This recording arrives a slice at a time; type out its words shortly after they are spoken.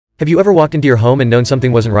Have you ever walked into your home and known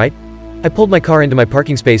something wasn't right? I pulled my car into my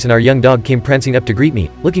parking space and our young dog came prancing up to greet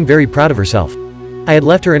me, looking very proud of herself. I had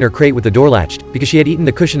left her in her crate with the door latched, because she had eaten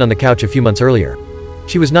the cushion on the couch a few months earlier.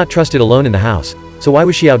 She was not trusted alone in the house, so why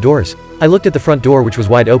was she outdoors? I looked at the front door, which was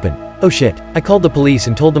wide open. Oh shit. I called the police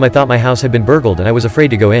and told them I thought my house had been burgled and I was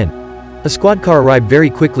afraid to go in. A squad car arrived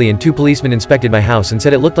very quickly and 2 policemen inspected my house and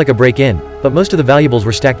said it looked like a break-in, but most of the valuables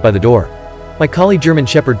were stacked by the door. My collie German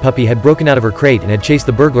Shepherd puppy had broken out of her crate and had chased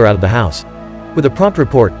the burglar out of the house. With a prompt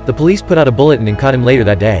report, the police put out a bulletin and caught him later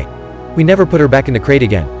that day. We never put her back in the crate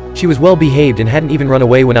again. She was well behaved and hadn't even run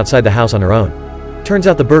away when outside the house on her own. Turns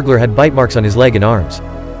out the burglar had bite marks on his leg and arms.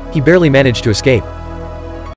 He barely managed to escape.